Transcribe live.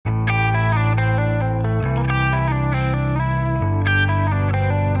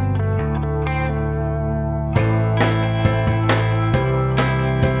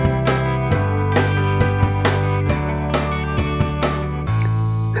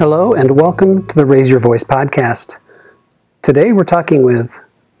Hello and welcome to the Raise Your Voice podcast. Today we're talking with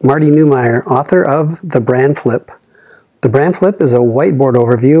Marty Neumeier, author of The Brand Flip. The Brand Flip is a whiteboard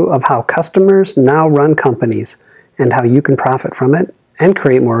overview of how customers now run companies and how you can profit from it and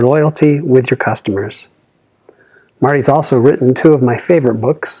create more loyalty with your customers. Marty's also written two of my favorite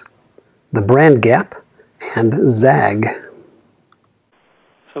books, The Brand Gap and Zag.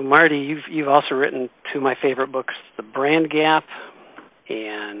 So Marty, you've also written two of my favorite books, The Brand Gap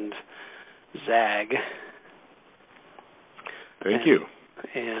and Zag. Thank you.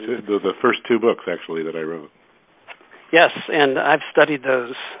 And the first two books, actually, that I wrote. Yes, and I've studied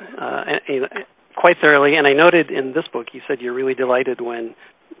those quite thoroughly, and I noted in this book, you said you're really delighted when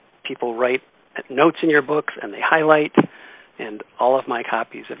people write notes in your books and they highlight, and all of my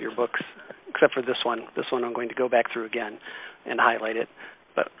copies of your books, except for this one I'm going to go back through again and highlight it,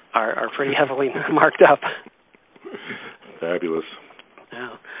 but are pretty heavily marked up. Fabulous.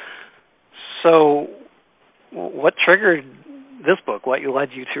 Yeah. So what triggered this book? What led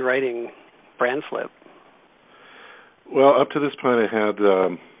you to writing Brand Flip? Well, up to this point, I had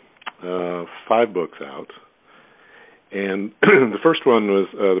 5 books out. And the first one was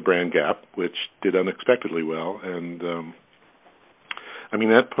The Brand Gap, which did unexpectedly well. And,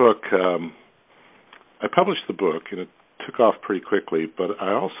 that book, I published the book, and it took off pretty quickly. But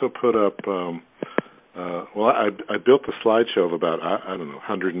I also put up... I built a slideshow of about,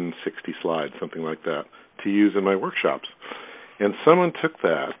 160 slides, something like that, to use in my workshops. And someone took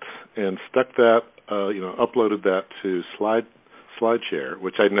that and stuck that, uploaded that to SlideShare,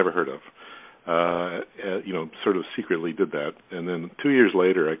 which I'd never heard of. Sort of secretly did that. And then 2 years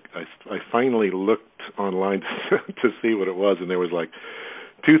later, I finally looked online to see what it was, and there was like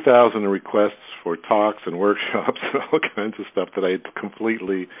 2,000 requests for talks and workshops and all kinds of stuff that I had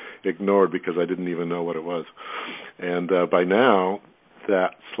completely ignored because I didn't even know what it was. And by now,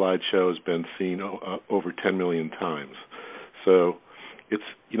 that slideshow has been seen over 10 million times. So it's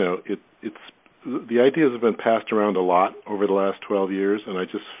the ideas have been passed around a lot over the last 12 years, and I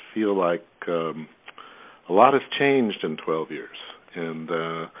just feel like a lot has changed in 12 years. And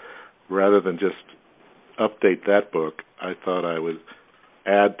rather than just update that book, I thought I would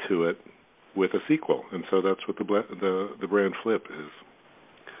add to it with a sequel, and so that's what the Brand Flip is.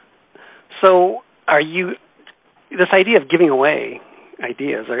 So, this idea of giving away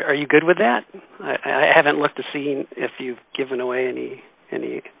ideas? Are you good with that? I haven't looked to see if you've given away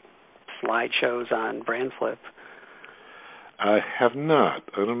any slideshows on Brand Flip. I have not.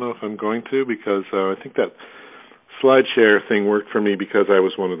 I don't know if I'm going to, because I think that SlideShare thing worked for me because I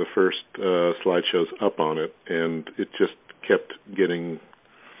was one of the first slideshows up on it, and it just kept getting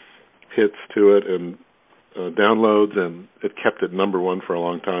hits to it and downloads, and it kept it number one for a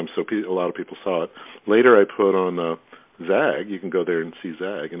long time, so a lot of people saw it. Later I put on Zag. You can go there and see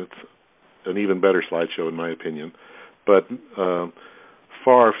Zag, and it's an even better slideshow in my opinion, but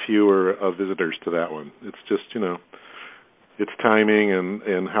far fewer visitors to that one. It's just, it's timing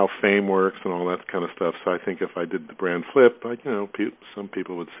and how fame works and all that kind of stuff, so I think if I did the Brand Flip, some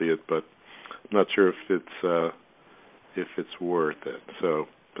people would see it, but I'm not sure if it's worth it. So,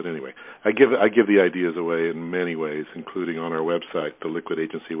 but anyway, I give the ideas away in many ways, including on our website, the Liquid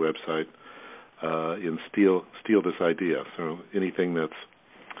Agency website, in Steal This Idea. So anything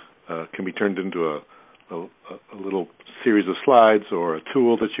that's can be turned into a little series of slides or a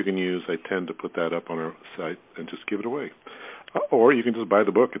tool that you can use, I tend to put that up on our site and just give it away. Or you can just buy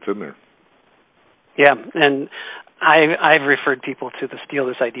the book; it's in there. Yeah, and I've referred people to the Steal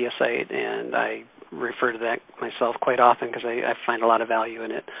This Idea site, and I refer to that myself quite often because I find a lot of value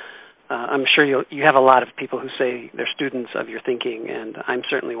in it. I'm sure you have a lot of people who say they're students of your thinking, and I'm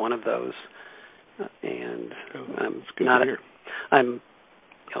certainly one of those. And it's good to hear. I'm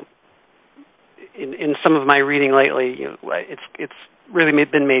in some of my reading lately, it's really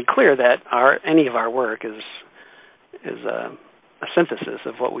been made clear that any of our work is a synthesis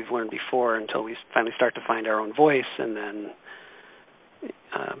of what we've learned before until we finally start to find our own voice, and then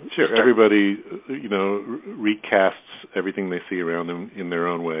sure, everybody recasts everything they see around them in their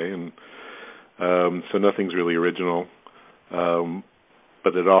own way, and so nothing's really original,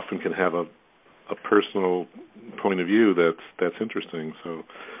 but it often can have a personal point of view that's interesting. So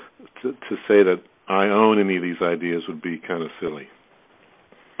to say that I own any of these ideas would be kind of silly.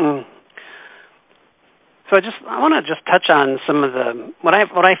 Mm. So I want to just touch on some of what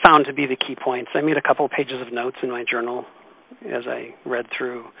I found to be the key points. I made a couple of pages of notes in my journal as I read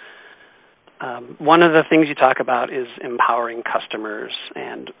through. One of the things you talk about is empowering customers,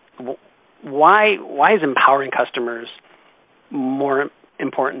 and why is empowering customers more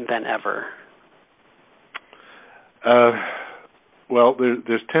important than ever? Well,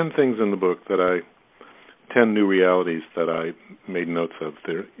 there's 10 things in the book 10 new realities that I made notes of.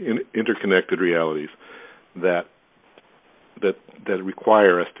 They're interconnected realities that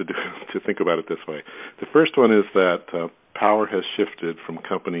require us to think about it this way. The first one is that power has shifted from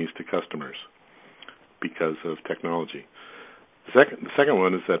companies to customers because of technology. The second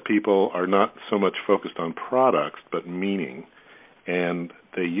one is that people are not so much focused on products but meaning, and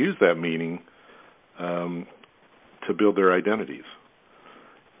they use that meaning to build their identities.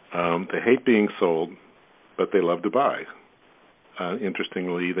 They hate being sold, but they love to buy.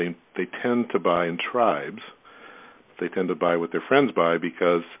 Interestingly, they tend to buy in tribes. They tend to buy what their friends buy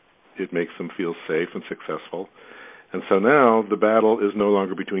because it makes them feel safe and successful. And so now the battle is no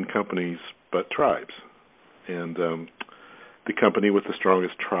longer between companies but tribes. And the company with the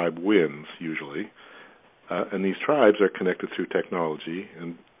strongest tribe wins, usually. And these tribes are connected through technology.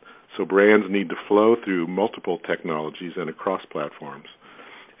 And so brands need to flow through multiple technologies and across platforms.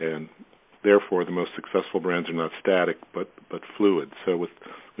 And therefore, the most successful brands are not static but fluid. So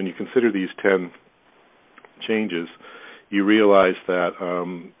when you consider these 10 changes, you realize that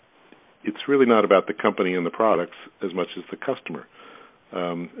it's really not about the company and the products as much as the customer.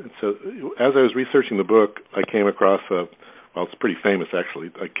 And so as I was researching the book, I came across it's pretty famous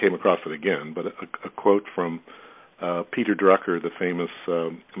actually. I came across it again, but a quote from Peter Drucker, the famous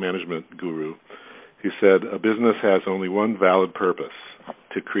management guru, who said, "A business has only one valid purpose,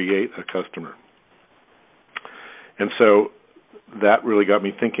 to create a customer." And so that really got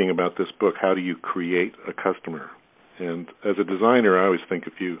me thinking about this book. How do you create a customer? And as a designer, I always think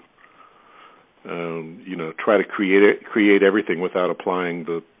if you try to create everything without applying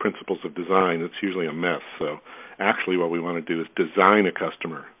the principles of design, it's usually a mess. So actually what we want to do is design a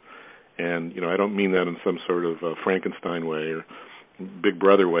customer. And, I don't mean that in some sort of Frankenstein way or Big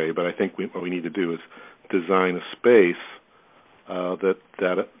Brother way, but I think what we need to do is design a space that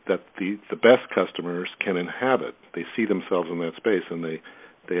the best customers can inhabit. They see themselves in that space, and they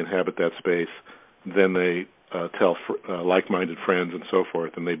inhabit that space. Then they tell like-minded friends and so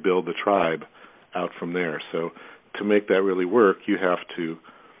forth, and they build the tribe out from there. So to make that really work, you have to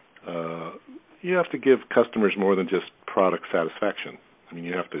give customers more than just product satisfaction. I mean,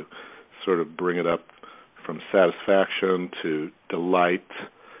 you have to sort of bring it up from satisfaction to delight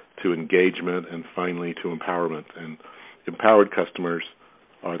to engagement and finally to empowerment. And empowered customers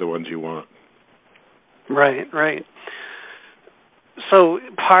are the ones you want. Right. So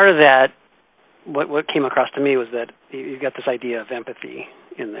part of that, what came across to me was that you've got this idea of empathy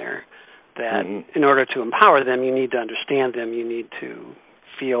in there, that in order to empower them, you need to understand them, you need to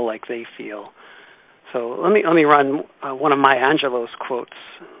feel like they feel. So let me run one of Maya Angelou's quotes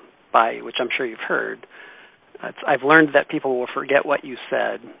by you, which I'm sure you've heard. I've learned that people will forget what you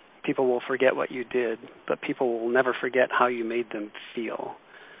said, people will forget what you did, but people will never forget how you made them feel.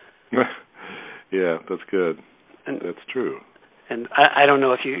 Yeah, that's good. And that's true. And I don't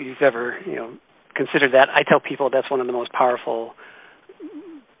know if you've ever considered that. I tell people that's one of the most powerful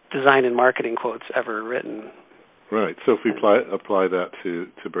design and marketing quotes ever written. Right. So if we apply that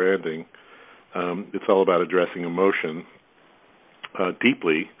to branding, it's all about addressing emotion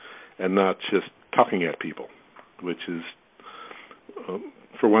deeply and not just talking at people, which is,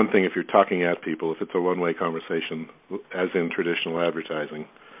 for one thing, if you're talking at people, if it's a one-way conversation, as in traditional advertising,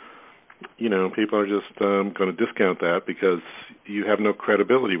 people are just going to discount that because you have no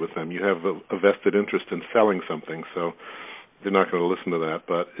credibility with them. You have a vested interest in selling something, so they're not going to listen to that.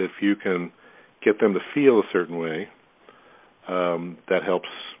 But if you can get them to feel a certain way, that helps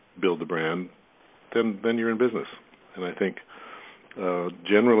build the brand, then you're in business. And I think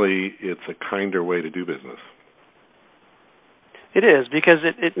generally it's a kinder way to do business. It is, because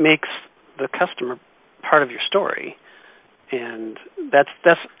it makes the customer part of your story, and that's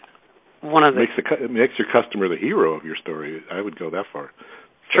one of the... It makes your customer the hero of your story. I would go that far.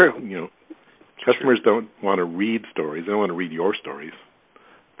 True. So, customers don't want to read stories. They don't want to read your stories.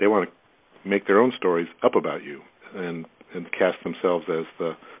 They want to make their own stories up about you and cast themselves as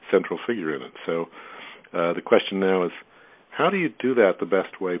the central figure in it. So the question now is, how do you do that the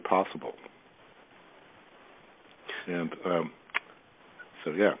best way possible? And so,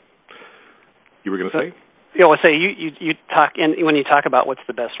 yeah. You were going to say? Yeah, well, say you talk, and when you talk about what's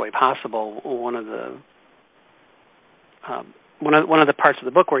the best way possible, one of the parts of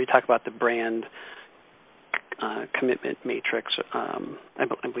the book where you talk about the brand commitment matrix, I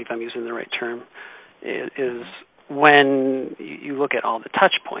believe I'm using the right term, is when you look at all the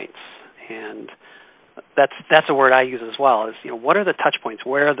touch points, and that's a word I use as well. Is what are the touch points?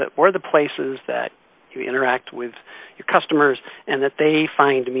 Where are the places that you interact with your customers and that they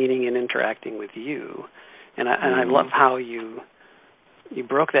find meaning in interacting with you? And I love how you you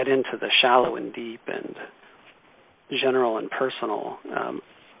broke that into the shallow and deep and general and personal.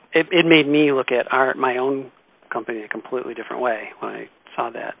 It made me look at my own company a completely different way when I saw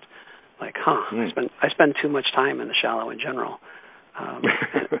that. Like, I spend too much time in the shallow and general.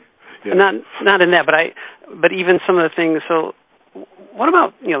 Yeah. Not in that, but even some of the things. So, what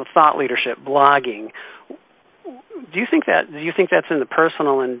about thought leadership, blogging? Do you think that's in the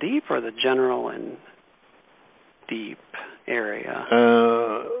personal and deep, or the general and deep area?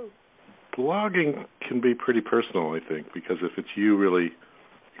 Blogging can be pretty personal, I think, because if it's you really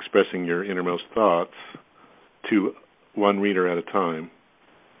expressing your innermost thoughts to one reader at a time,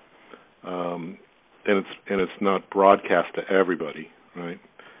 and it's not broadcast to everybody, right?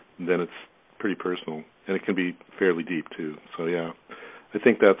 Then it's pretty personal, and it can be fairly deep too. So yeah, I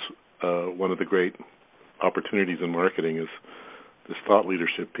think that's one of the great opportunities in marketing is this thought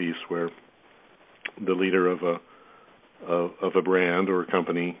leadership piece, where the leader of a brand or a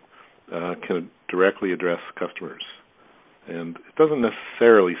company can directly address customers, and it doesn't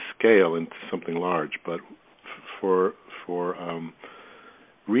necessarily scale into something large, but for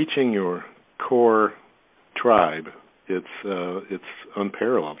reaching your core tribe, it's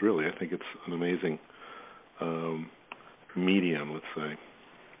unparalleled, really. I think it's an amazing medium, let's say.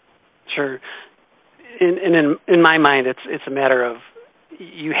 Sure. In my mind, it's a matter of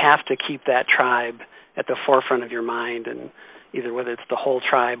you have to keep that tribe at the forefront of your mind, and either whether it's the whole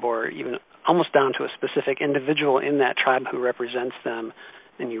tribe or even almost down to a specific individual in that tribe who represents them,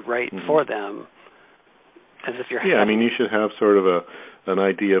 and you write for them as if you're. Yeah, I mean, you should have sort of an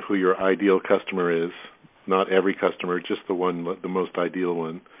idea of who your ideal customer is. Not every customer, just the most ideal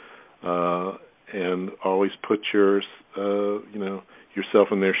one, and always put yourself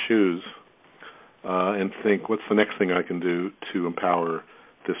in their shoes, and think, what's the next thing I can do to empower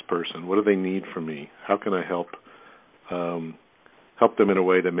this person? What do they need from me? How can I help them in a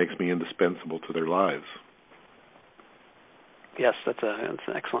way that makes me indispensable to their lives? Yes, that's an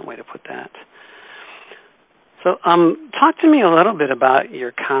excellent way to put that. So, talk to me a little bit about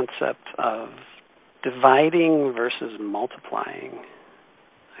your concept of dividing versus multiplying.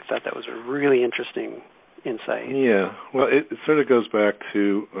 I thought that was a really interesting insight. Yeah, well, it sort of goes back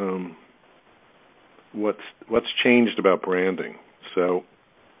to what's changed about branding. So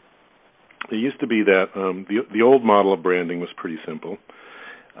it used to be that the old model of branding was pretty simple.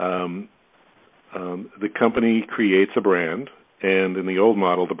 The company creates a brand, and in the old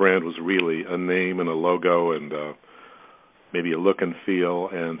model, the brand was really a name and a logo and maybe a look and feel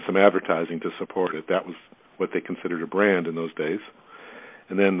and some advertising to support it. That was what they considered a brand in those days.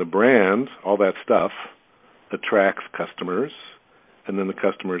 And then the brand, all that stuff, attracts customers, and then the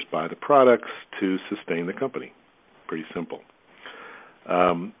customers buy the products to sustain the company. Pretty simple.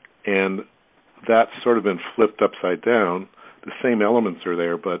 And that's sort of been flipped upside down. The same elements are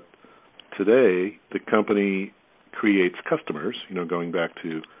there, but today the company creates customers, going back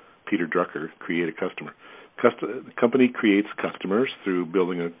to Peter Drucker, create a customer. The company creates customers through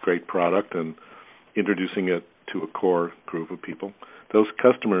building a great product and introducing it to a core group of people. Those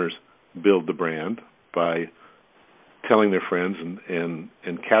customers build the brand by telling their friends and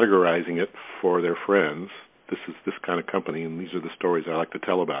categorizing it for their friends. This is this kind of company, and these are the stories I like to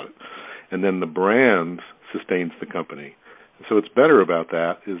tell about it. And then the brand sustains the company. So what's better about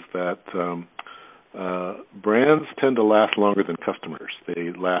that is that brands tend to last longer than customers.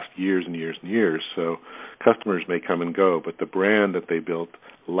 They last years and years and years. So customers may come and go, but the brand that they built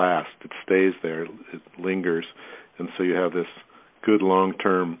lasts. It stays there. It lingers. And so you have this good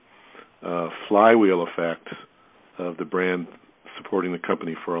long-term flywheel effect of the brand supporting the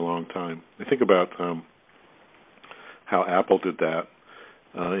company for a long time. I think about how Apple did that.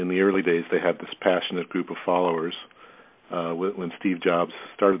 In the early days, they had this passionate group of followers when Steve Jobs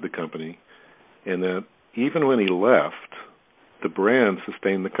started the company. And that even when he left, the brand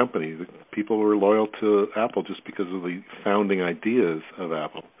sustained the company. The people were loyal to Apple just because of the founding ideas of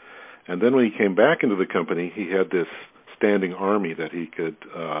Apple. And then when he came back into the company, he had this standing army that he could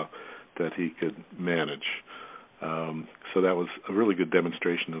manage. So that was a really good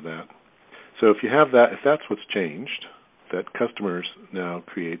demonstration of that. So if you have that, if that's what's changed, that customers now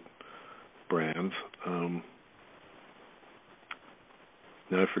create brands. Now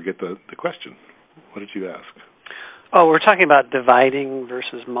I forget the question. What did you ask? Oh, we're talking about dividing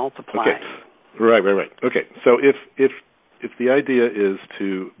versus multiplying. Okay. Right. Okay. So if the idea is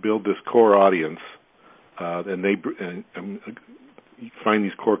to build this core audience, and find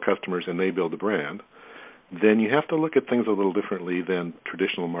these core customers and they build a brand, then you have to look at things a little differently than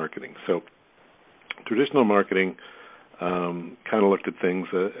traditional marketing. So traditional marketing kind of looked at things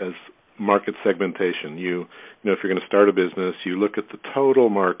as market segmentation. You know, if you're going to start a business, you look at the total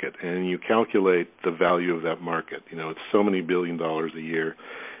market and you calculate the value of that market. You know, it's so many $1 billion a year,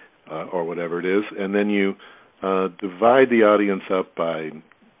 or whatever it is, and then you divide the audience up by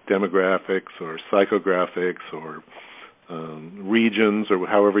demographics or psychographics or regions or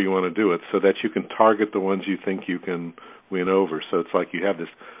however you want to do it, so that you can target the ones you think you can win over. So it's like you have this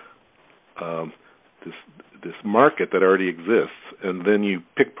this market that already exists, and then you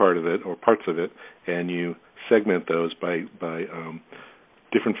pick part of it or parts of it, and you segment those by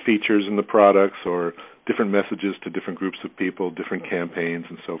different features in the products or different messages to different groups of people, different campaigns,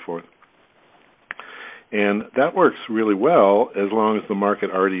 and so forth. And that works really well as long as the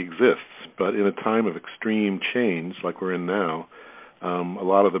market already exists. But in a time of extreme change, like we're in now, a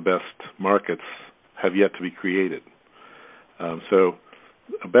lot of the best markets have yet to be created. So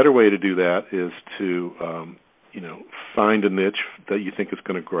a better way to do that is to, find a niche that you think is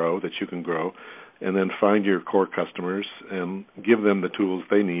going to grow, that you can grow, and then find your core customers and give them the tools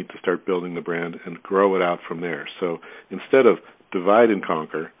they need to start building the brand and grow it out from there. So instead of divide and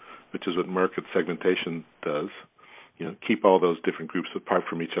conquer, which is what market segmentation does, keep all those different groups apart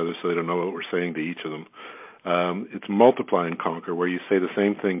from each other so they don't know what we're saying to each of them. It's multiply and conquer, where you say the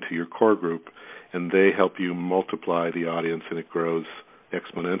same thing to your core group, and they help you multiply the audience, and it grows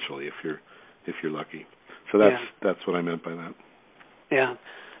exponentially if you're lucky. So that's what I meant by that. Yeah,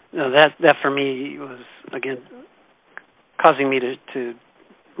 no, that for me was again causing me to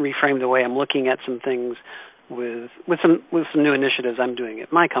reframe the way I'm looking at some things with some new initiatives I'm doing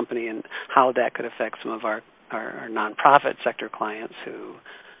at my company, and how that could affect some of our nonprofit sector clients who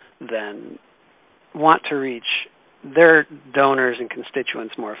then want to reach their donors and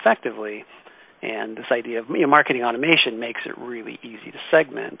constituents more effectively. And this idea of marketing automation makes it really easy to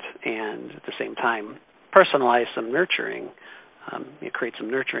segment and at the same time personalize some nurturing, create some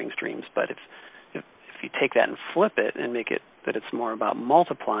nurturing streams. But if you take that and flip it and make it that it's more about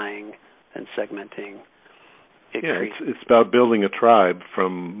multiplying than segmenting, it's about building a tribe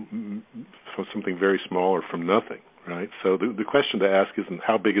from something very small or from nothing, right? So the question to ask isn't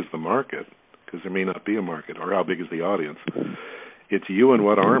how big is the market, because there may not be a market, or how big is the audience. It's you and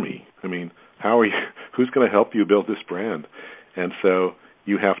what army. I mean, how are you? Who's going to help you build this brand? And so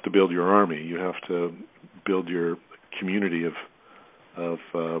you have to build your army. You have to build your community of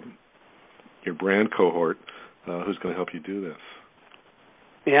your brand cohort who's going to help you do this.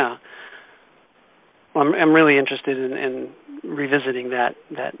 Yeah. Well, I'm really interested in revisiting that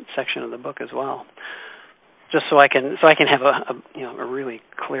section of the book as well, just so I can have a really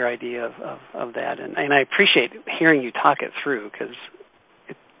clear idea of that, and I appreciate hearing you talk it through, because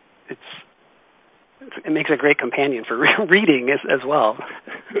it makes a great companion for reading as well.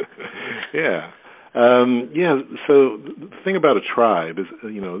 Yeah. So the thing about a tribe is,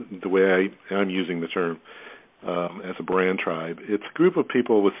 the way I'm using the term as a brand tribe, it's a group of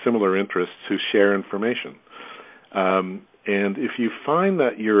people with similar interests who share information. And if you find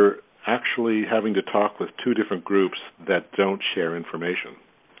that you're actually having to talk with two different groups that don't share information,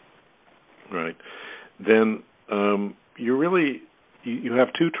 right, then you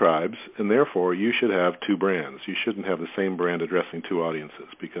have two tribes, and therefore you should have two brands. You shouldn't have the same brand addressing two audiences,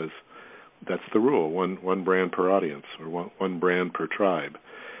 because that's the rule, one brand per audience, or one brand per tribe.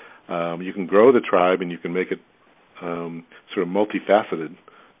 You can grow the tribe and you can make it sort of multifaceted,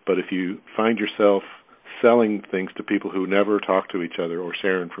 but if you find yourself selling things to people who never talk to each other or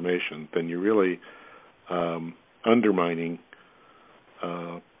share information, then you're really undermining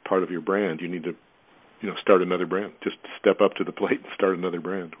part of your brand. You need to start another brand. Just step up to the plate and start another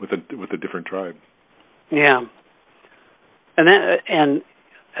brand with a different tribe. Yeah, and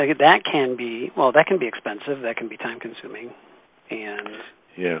that can be expensive. That can be time consuming, and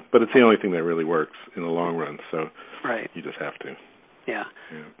but it's the only thing that really works in the long run. So you just have to. Yeah.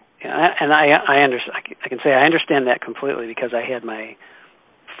 And I understand. I can say I understand that completely, because I had my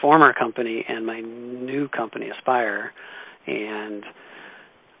former company and my new company, Aspire, and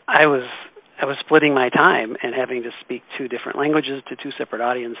I was splitting my time and having to speak two different languages to two separate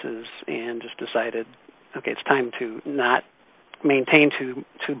audiences, and just decided, okay, it's time to not maintain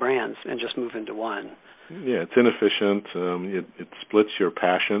two brands and just move into one. Yeah, it's inefficient. It splits your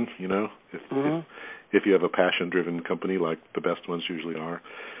passion. If you have a passion-driven company, like the best ones usually are,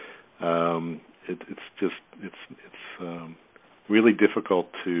 it's really difficult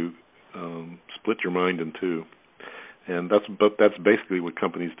to split your mind in two. And that's basically what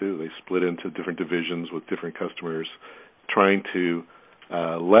companies do. They split into different divisions with different customers, trying to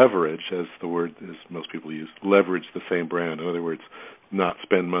leverage, as the word is most people use, leverage the same brand. In other words, not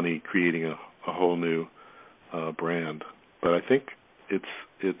spend money creating a whole new brand. But I think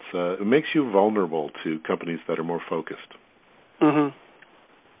it makes you vulnerable to companies that are more focused. Mm-hmm.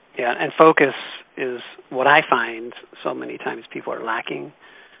 Yeah, and focus is what I find so many times people are lacking,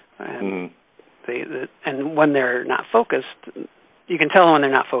 and and when they're not focused, you can tell when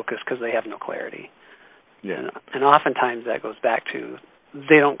they're not focused because they have no clarity. Yeah, and oftentimes that goes back to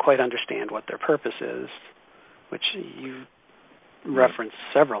they don't quite understand what their purpose is, which you referenced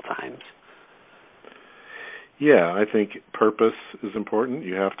several times. Yeah, I think purpose is important.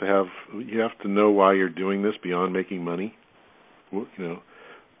 You have to know why you're doing this beyond making money. You know,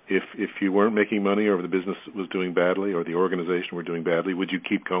 if you weren't making money, or the business was doing badly, or the organization were doing badly, would you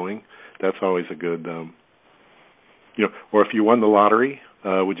keep going? That's always a good, or if you won the lottery,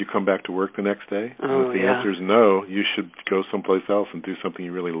 would you come back to work the next day? And if the answer is no, you should go someplace else and do something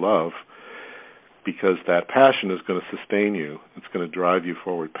you really love, because that passion is going to sustain you. It's going to drive you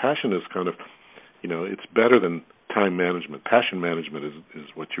forward. Passion is kind of, it's better than time management. Passion management is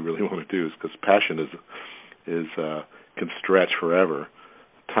what you really want to do, because passion is can stretch forever.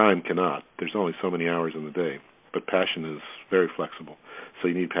 Time cannot. There's only so many hours in the day, but passion is very flexible. So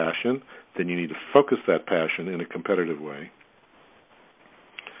you need passion. Then you need to focus that passion in a competitive way,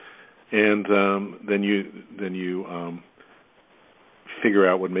 and then you figure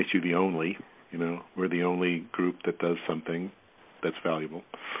out what makes you the only. We're the only group that does something that's valuable,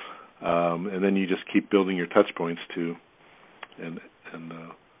 and then you just keep building your touch points and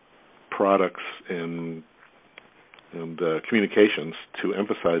products and communications to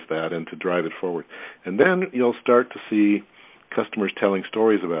emphasize that and to drive it forward. And then you'll start to see customers telling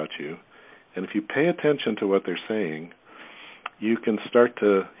stories about you. And if you pay attention to what they're saying, you can start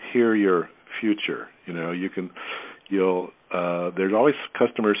to hear your future. There's always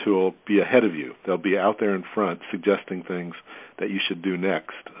customers who will be ahead of you. They'll be out there in front suggesting things that you should do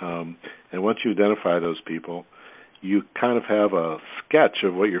next. And once you identify those people, you kind of have a sketch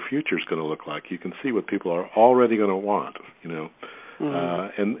of what your future is going to look like. You can see what people are already going to want,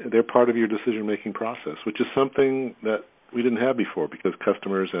 and they're part of your decision-making process, which is something that we didn't have before, because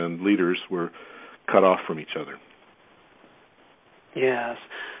customers and leaders were cut off from each other. Yes.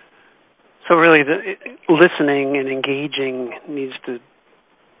 So really, listening and engaging needs to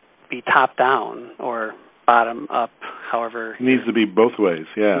be top-down or bottom-up, however. It needs to be both ways,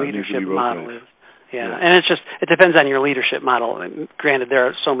 yeah. Leadership model is. Yeah, and it depends on your leadership model. And granted, there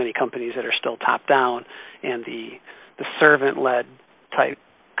are so many companies that are still top-down, and the servant-led type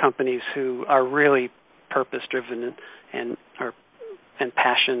companies who are really purpose-driven and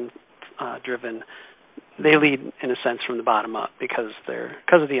passion-driven, they lead in a sense from the bottom up because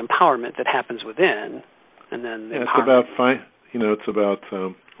of the empowerment that happens within, and then the empowerment. It's about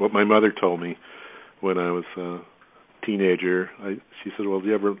what my mother told me when I was a teenager. She said, "Well, do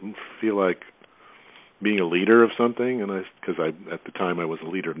you ever feel like being a leader of something?" And because at the time I was a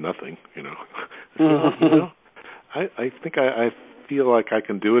leader of nothing, I think I feel like I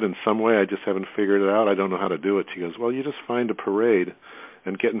can do it in some way. I just haven't figured it out. I don't know how to do it. She goes, "Well, you just find a parade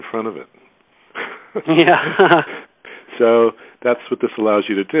and get in front of it." Yeah. So that's what this allows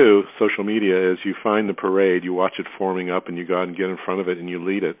you to do. Social media is you find the parade, you watch it forming up, and you go out and get in front of it and you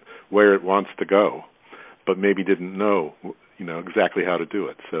lead it where it wants to go, but maybe didn't know, exactly how to do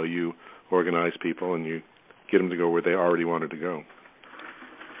it. So you organize people and you get them to go where they already wanted to go.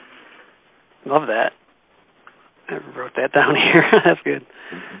 Love that. I wrote that down here. That's good.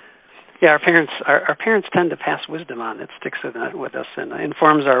 Mm-hmm. Yeah, our parents tend to pass wisdom on that sticks with us and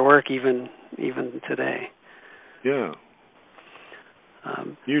informs our work even today. Yeah.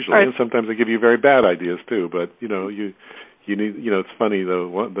 Usually, right. And sometimes they give you very bad ideas too. But you need. It's funny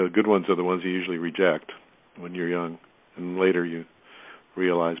though. The good ones are the ones you usually reject when you're young, and later you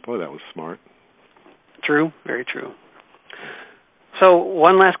realize, boy, that was smart. True, very true. So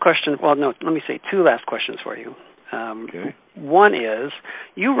one last question. Well, no, let me say two last questions for you. Okay. One is,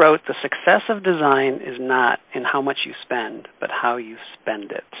 you wrote, the success of design is not in how much you spend, but how you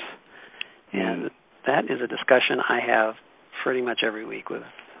spend it. And that is a discussion I have pretty much every week with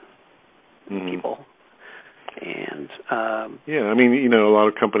people. And a lot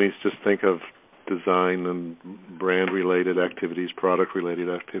of companies just think of design and brand-related activities, product-related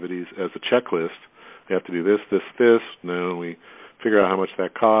activities as a checklist. We have to do this, this, this. No, we figure out how much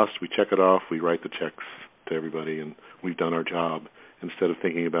that costs. We check it off. We write the checks to everybody, and we've done our job, instead of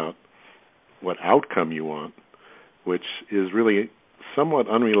thinking about what outcome you want, which is really somewhat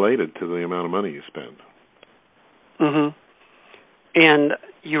unrelated to the amount of money you spend. Mm-hmm. And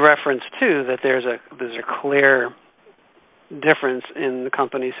you referenced, too, that there's a clear difference in the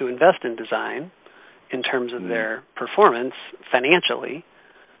companies who invest in design in terms of their performance financially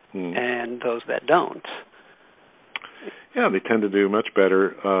and those that don't. Yeah, they tend to do much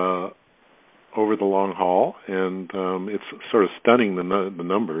better over the long haul, and it's sort of stunning the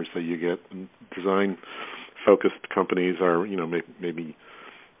numbers that you get. Design-focused companies are, maybe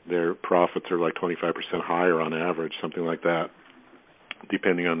their profits are like 25% higher on average, something like that,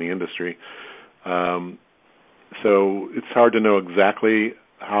 depending on the industry. So it's hard to know exactly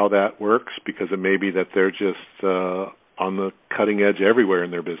how that works, because it may be that they're just on the cutting edge everywhere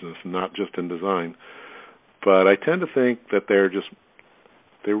in their business, not just in design. But I tend to think that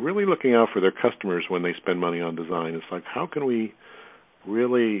they're really looking out for their customers when they spend money on design. It's like, how can we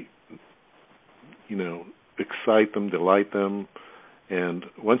really, excite them, delight them? And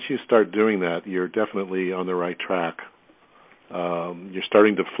once you start doing that, you're definitely on the right track. You're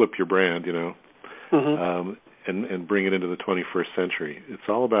starting to flip your brand, and bring it into the 21st century. It's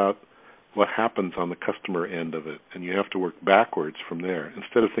all about what happens on the customer end of it, and you have to work backwards from there.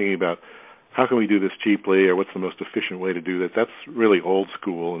 Instead of thinking about how can we do this cheaply or what's the most efficient way to do that, that's really old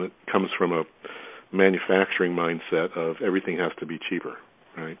school, and it comes from a manufacturing mindset of everything has to be cheaper,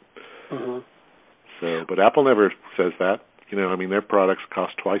 right? Mm-hmm. So, but Apple never says that. Their products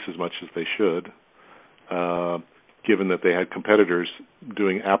cost twice as much as they should, given that they had competitors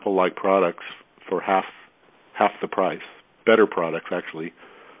doing Apple-like products for half the price, better products actually,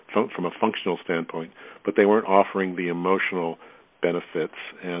 from a functional standpoint, but they weren't offering the emotional benefits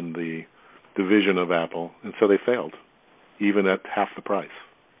and the vision of Apple, and so they failed, even at half the price.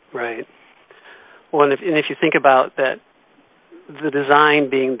 Right. Well, and if you think about that, the design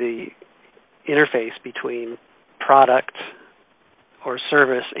being the interface between product or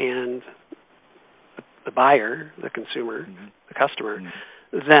service and the buyer, the consumer, mm-hmm. the customer,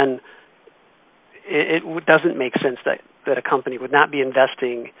 mm-hmm. then it doesn't make sense that a company would not be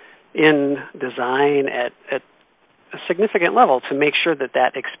investing in design at a significant level to make sure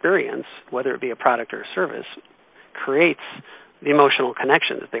that experience, whether it be a product or a service, creates the emotional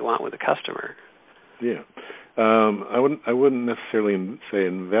connection that they want with the customer. Yeah. I wouldn't necessarily say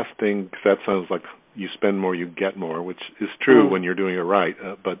investing, because that sounds like you spend more, you get more, which is true when you're doing it right.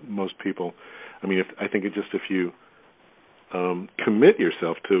 But most people, I think it's just if you commit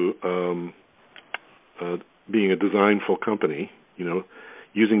yourself to being a designful company,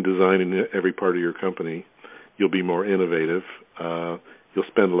 using design in every part of your company, you'll be more innovative. You'll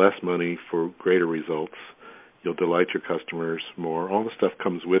spend less money for greater results. You'll delight your customers more. All the stuff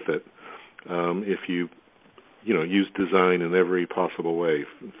comes with it. If you use design in every possible way,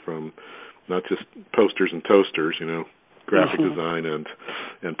 from not just posters and toasters, graphic mm-hmm. design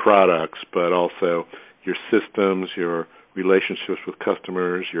and products, but also your systems, your relationships with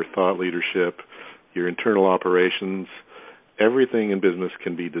customers, your thought leadership, your internal operations. Everything in business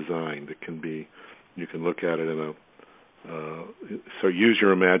can be designed. You can look at it so use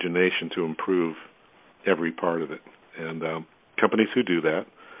your imagination to improve every part of it. And companies who do that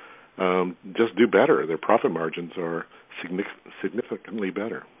just do better. Their profit margins are significantly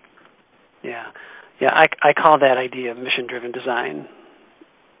better. Yeah. I call that idea of mission-driven design.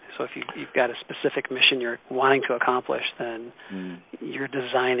 So if you've got a specific mission you're wanting to accomplish, then you're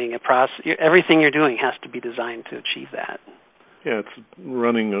designing a process. Everything you're doing has to be designed to achieve that. Yeah, it's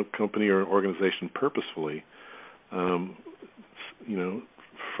running a company or an organization purposefully, from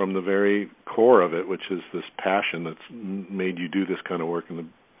the very core of it, which is this passion that's made you do this kind of work in the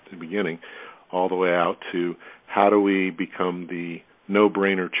beginning, all the way out to how do we become the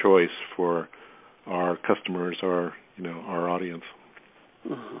no-brainer choice for our customers, our audience.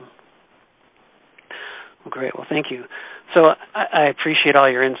 Mm-hmm. Well, great. Well, thank you. So I appreciate all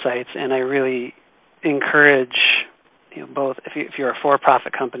your insights, and I really encourage both if you're a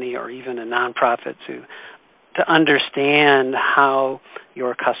for-profit company or even a nonprofit to understand how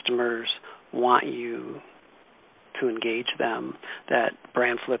your customers want you to engage them. That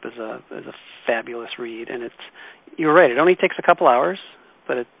Brand Flip is a fabulous read, and you're right. It only takes a couple hours,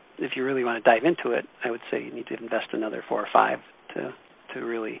 but if you really want to dive into it, I would say you need to invest another 4 or 5 to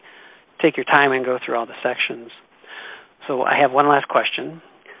really take your time and go through all the sections. So I have one last question,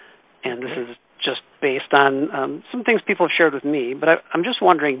 and this is just based on some things people have shared with me, but I'm just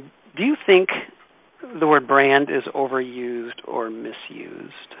wondering, do you think the word brand is overused or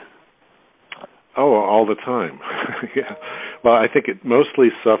misused? Oh, all the time. Yeah. Well, I think it mostly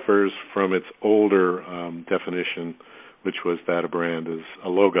suffers from its older definition, which was that a brand is a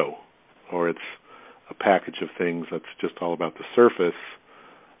logo, or it's a package of things that's just all about the surface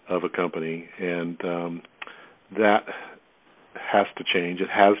of a company, and that has to change. It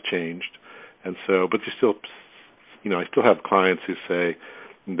has changed, and so, but you still, I still have clients who say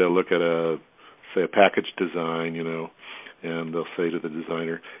they'll look at a package design, and they'll say to the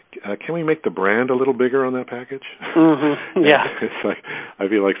designer, "Can we make the brand a little bigger on that package?" Mm-hmm. Yeah. It's like, I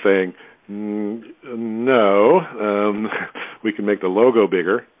feel like saying, no, we can make the logo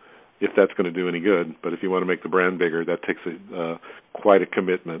bigger if that's going to do any good. But if you want to make the brand bigger, that takes quite a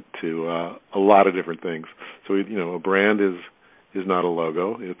commitment to a lot of different things. So a brand is not a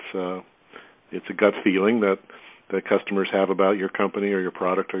logo. It's a gut feeling that customers have about your company or your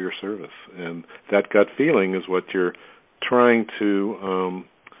product or your service, and that gut feeling is what you're trying to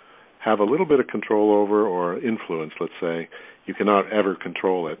have a little bit of control over or influence. Let's say you cannot ever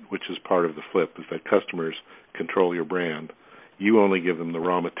control it, which is part of the flip, is that customers control your brand. You only give them the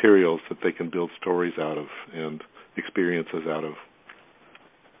raw materials that they can build stories out of and experiences out of.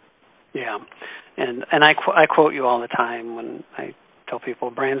 Yeah, and I quote you all the time when I tell people,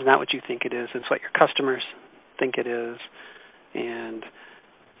 brand's not what you think it is; it's what your customers think it is. And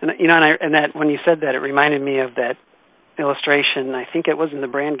that when you said that, it reminded me of that illustration. I think it was in the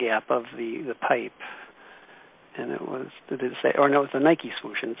Brand Gap of the pipe, and it was, did it say? Or no, it was the Nike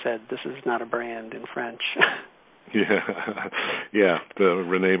swoosh, and said, "This is not a brand" in French. Yeah, the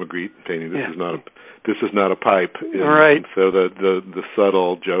René Magritte painting. This is not a pipe. Right. And so the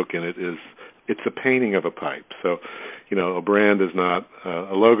subtle joke in it is it's a painting of a pipe. So, a brand is not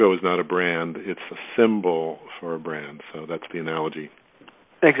a logo is not a brand. It's a symbol for a brand. So that's the analogy.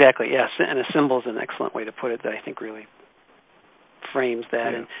 Exactly. Yes, and a symbol is an excellent way to put it. That I think really frames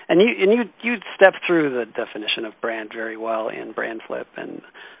that. Yeah. And you stepped through the definition of brand very well in Brand Flip, and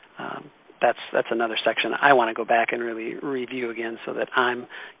that's another section I want to go back and really review again so that I'm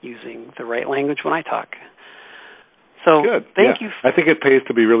using the right language when I talk. So good. Thank you. I think it pays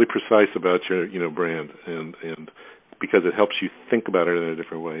to be really precise about your brand, and because it helps you think about it in a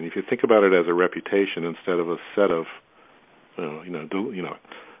different way. And if you think about it as a reputation instead of a set of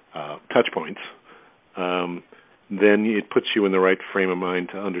touch points, then it puts you in the right frame of mind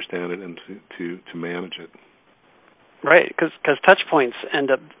to understand it and to manage it. Right, because touch points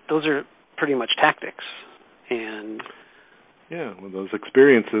those are pretty much tactics, and those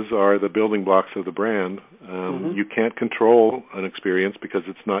experiences are the building blocks of the brand. You can't control an experience because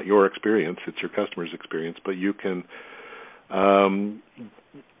it's not your experience; it's your customer's experience. But you can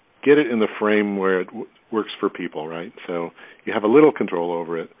get it in the frame where it works for people, right? So you have a little control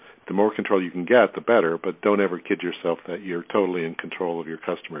over it. The more control you can get, the better. But don't ever kid yourself that you're totally in control of your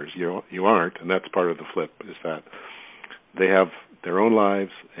customers. You aren't, and that's part of the flip. Is that they have their own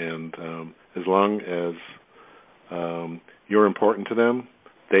lives, and as long as you're important to them,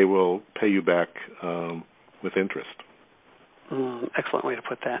 they will pay you back with interest. Excellent way to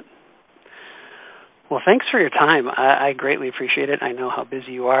put that. Well, thanks for your time. I greatly appreciate it. I know how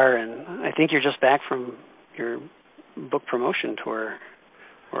busy you are, and I think you're just back from your book promotion tour.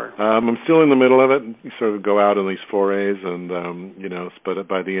 I'm still in the middle of it. You sort of go out on these forays, and but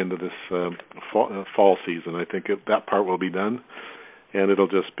by the end of this fall season, I think that part will be done, and it'll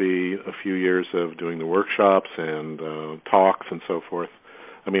just be a few years of doing the workshops and talks and so forth.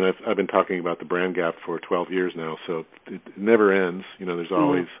 I mean, I've been talking about the Brand Gap for 12 years now, so it never ends. There's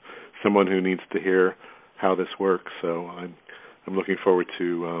always someone who needs to hear how this works. So I'm looking forward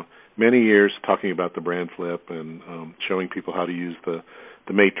to many years talking about the Brand Flip and showing people how to use the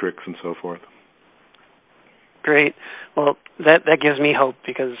matrix and so forth. Great. Well, that gives me hope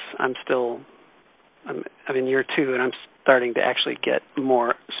because I'm in year 2, and I'm starting to actually get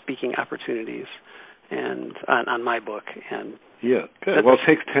more speaking opportunities and on my book. And yeah, good. Well, it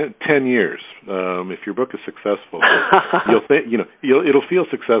takes 10 years. If your book is successful, it'll feel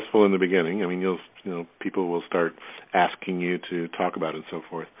successful in the beginning. I mean, people will start asking you to talk about it and so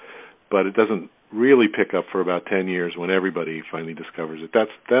forth. But it doesn't really pick up for about 10 years when everybody finally discovers it.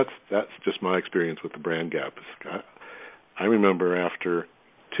 That's just my experience with the Brand Gap. I remember after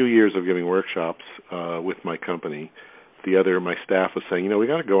 2 years of giving workshops with my company, my staff was saying, we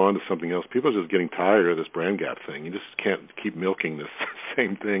got to go on to something else. People are just getting tired of this Brand Gap thing. You just can't keep milking this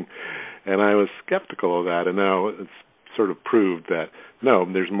same thing. And I was skeptical of that, and now it's sort of proved that, no,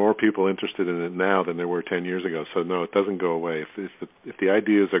 there's more people interested in it now than there were 10 years ago. So, no, it doesn't go away. If the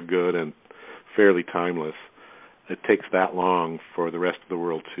ideas are good and fairly timeless, it takes that long for the rest of the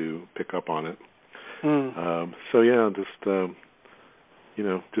world to pick up on it.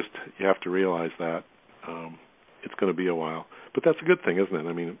 Just you have to realize that it's going to be a while, but that's a good thing, isn't it?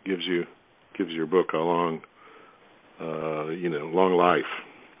 I mean, it gives your book a long life.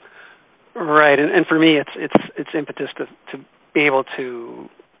 Right, and for me, it's impetus to be able to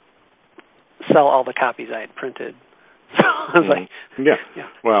sell all the copies I had printed. So I was like,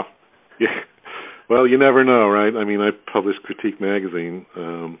 Well, you never know, right? I mean, I published Critique magazine,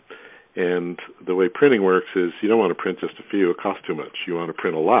 And the way printing works is you don't want to print just a few. It costs too much. You want to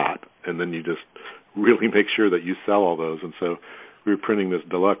print a lot, and then you just really make sure that you sell all those. And so we were printing this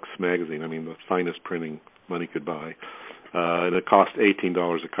deluxe magazine, I mean, the finest printing money could buy. And it cost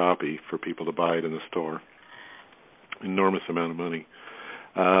 $18 a copy for people to buy it in the store. Enormous amount of money.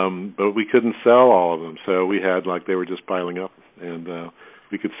 But we couldn't sell all of them, so we had, they were just piling up. And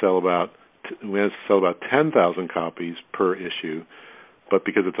we had to sell about 10,000 copies per issue. But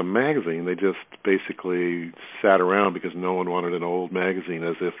because it's a magazine, they just basically sat around because no one wanted an old magazine,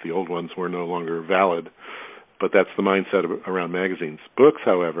 as if the old ones were no longer valid. But that's the mindset around magazines. Books,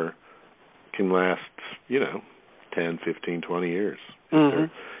 however, can last, 10, 15, 20 years,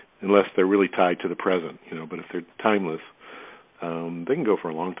 unless they're really tied to the present, But if they're timeless, they can go for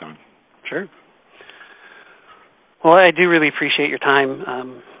a long time. Sure. Well, I do really appreciate your time.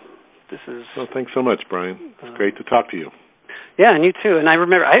 Well, thanks so much, Brian. It's great to talk to you. Yeah, and you too. And I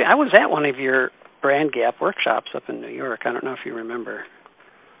remember I was at one of your Brand Gap workshops up in New York. I don't know if you remember.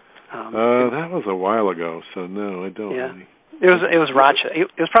 That was a while ago, so no, I don't. Yeah. Really. It was Rochester.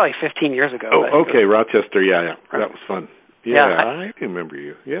 It was probably 15 years ago. Oh, okay, Rochester. Yeah. Right. That was fun. Yeah, I remember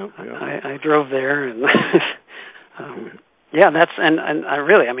you. Yeah. I drove there, and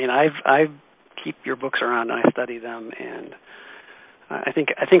I keep your books around and I study them, and I think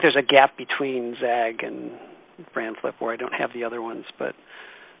there's a gap between Zag and Brand Flip where I don't have the other ones, but.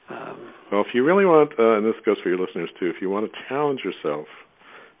 Well, if you really want, and this goes for your listeners too, if you want to challenge yourself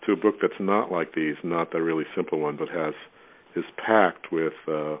to a book that's not like these, not the really simple one, but is packed with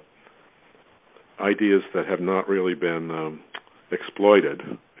ideas that have not really been exploited.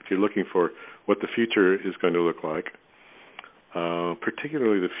 If you're looking for what the future is going to look like,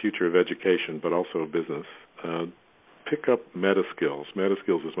 particularly the future of education, but also of business, pick up Meta Skills. Meta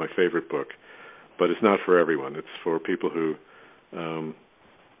Skills is my favorite book, but it's not for everyone. It's for people who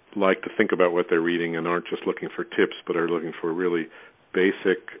like to think about what they're reading and aren't just looking for tips, but are looking for really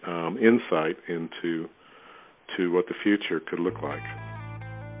basic insight into what the future could look like.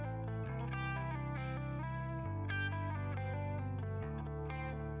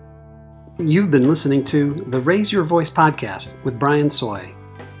 You've been listening to the Raise Your Voice podcast with Brian Sooy.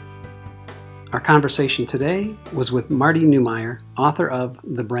 Our conversation today was with Marty Neumeier, author of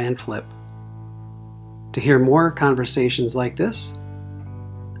The Brand Flip. To hear more conversations like this,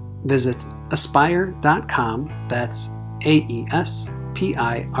 visit aspire.com, that's AESPIRE.com,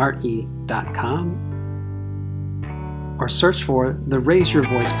 or search for the Raise Your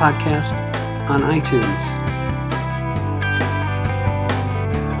Voice podcast on iTunes.